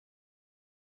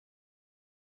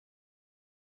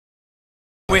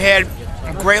We had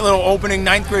a great little opening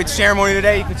 9th grade ceremony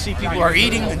today. You can see people are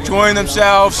eating, enjoying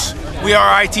themselves. We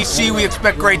are ITC, we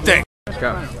expect great things.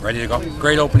 Ready to go?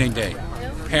 Great opening day.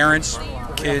 Parents,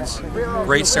 kids,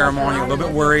 great ceremony. A little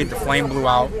bit worried, the flame blew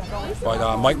out.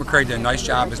 But Mike McCray did a nice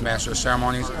job as Master of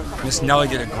Ceremonies. Miss Nellie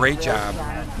did a great job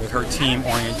with her team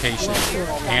orientation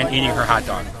and eating her hot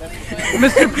dog.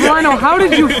 Mr. Perino, how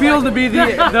did you feel to be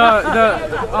the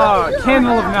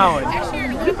candle of knowledge?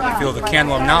 I feel the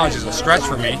candle of knowledge is a stretch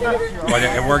for me, but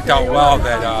it worked out well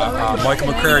that Michael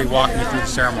McCrary walked me through the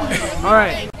ceremony. All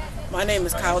right. My name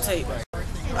is Kyle Tate.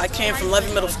 I came from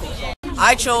Levy Middle School.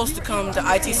 I chose to come to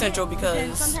IT Central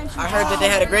because I heard that they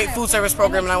had a great food service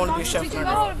program and I want to be a chef when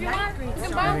I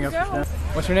grow up.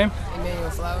 What's your name? Emmanuel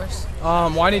Flowers.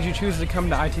 Why did you choose to come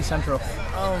to IT Central?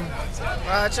 Well,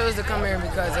 I chose to come here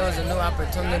because it was a new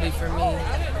opportunity for me,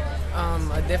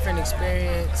 a different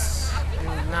experience,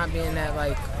 and not being that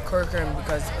curriculum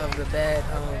because of the bad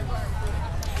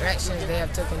directions they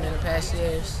have taken in the past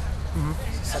years.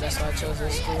 So that's why I chose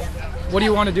this school. What do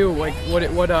you want to do? Like, what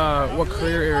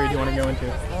career area do you want to go into? I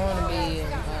want to be a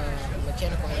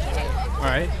mechanical engineer. All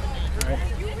right.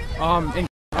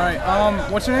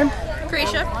 What's your name?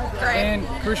 Krisha. Great. And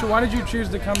Krisha, why did you choose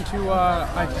to come to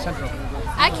IT Central?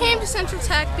 I came to Central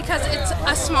Tech because it's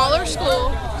a smaller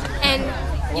school, and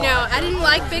I didn't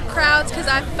like big crowds because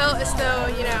I felt as though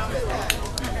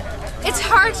it's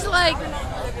hard to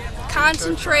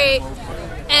concentrate.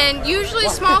 And usually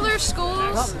smaller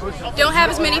schools don't have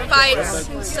as many fights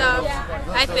and stuff,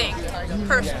 I think,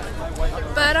 personally.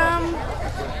 But,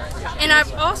 and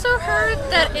I've also heard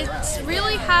that it's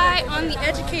really high on the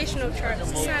educational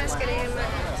charts. It's nice getting in my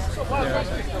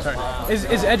head. Sorry.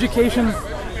 Is education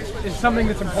something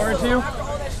that's important to you?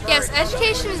 Yes,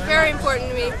 education is very important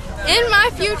to me. In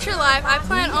my future life, I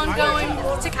plan on going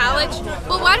to college.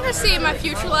 Well, why did I say in my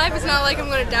future life? It's not like I'm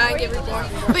going to die and get reborn.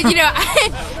 But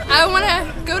I want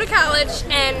to go to college,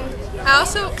 and I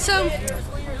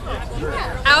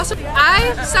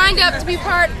signed up to be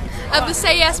part of the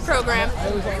Say Yes program,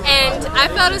 and I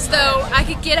felt as though I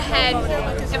could get ahead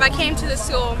if I came to the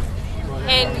school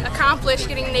and accomplish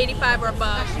getting an 85 or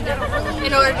above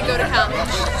in order to go to college.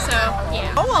 So,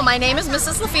 yeah. Oh, well, my name is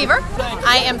Mrs. Lefevre.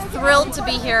 I am thrilled to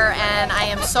be here, and I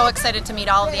am so excited to meet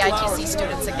all of the ITC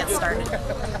students and get started.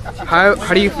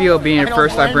 How do you feel being your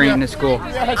first librarian in the school?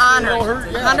 Honored,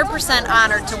 100%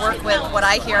 honored to work with what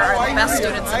I hear are the best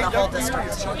students in the whole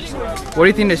district. What do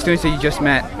you think of the students that you just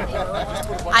met?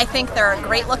 I think they're a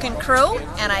great looking crew,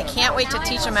 and I can't wait to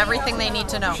teach them everything they need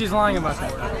to know. She's lying about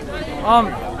that.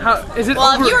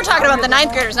 Well, if you were talking about the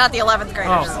 9th graders, not the 11th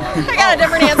graders. I got a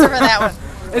different answer for that one.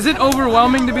 Is it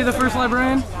overwhelming to be the first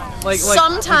librarian?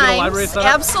 Sometimes,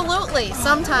 absolutely,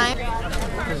 sometimes.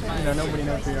 Nobody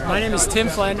knows who you are. My name is Tim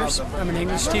Flanders. I'm an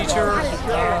English teacher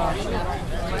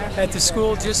at the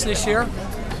school just this year.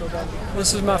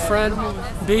 This is my friend,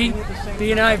 B.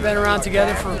 B and I have been around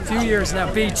together for a few years now.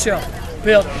 B, chill.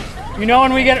 Bill, you know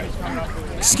when we get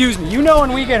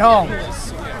home.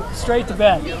 Straight to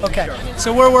bed. Okay,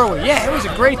 so where were we? Yeah, it was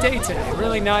a great day today.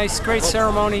 Really nice, great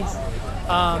ceremony.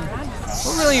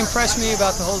 What really impressed me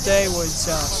about the whole day was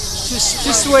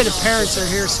just the way the parents are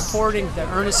here supporting, the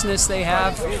earnestness they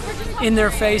have in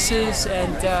their faces,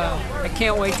 and I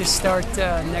can't wait to start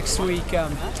next week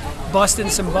busting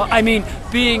some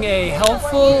being a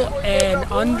helpful and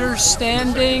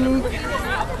understanding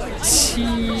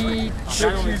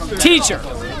teacher.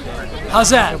 How's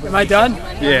that? Am I done?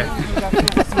 Yeah.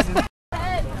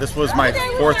 This was my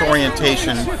 4th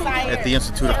orientation at the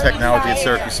Institute of Technology at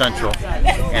Syracuse Central,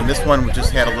 and this one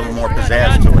just had a little more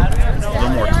pizzazz to it, a little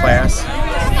more class.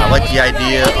 I like the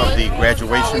idea of the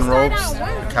graduation robes,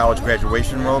 the college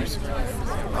graduation robes.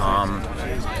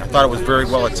 I thought it was very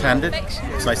well attended.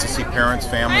 It's nice to see parents,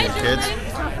 family, and kids.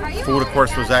 Food, of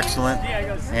course, was excellent,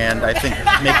 and I think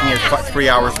making it 3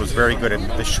 hours was very good, and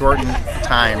the shortened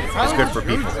time is good for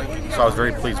people. So I was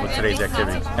very pleased with today's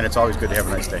activity, and it's always good to have a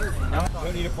nice day.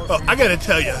 Well, I got to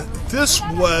tell you, this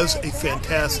was a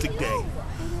fantastic day.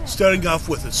 Starting off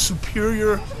with a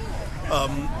superior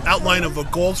outline of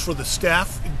goals for the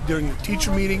staff during the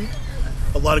teacher meeting,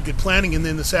 a lot of good planning, and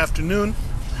then this afternoon,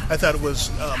 I thought it was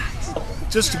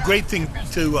just a great thing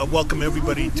to welcome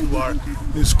everybody to our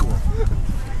new school.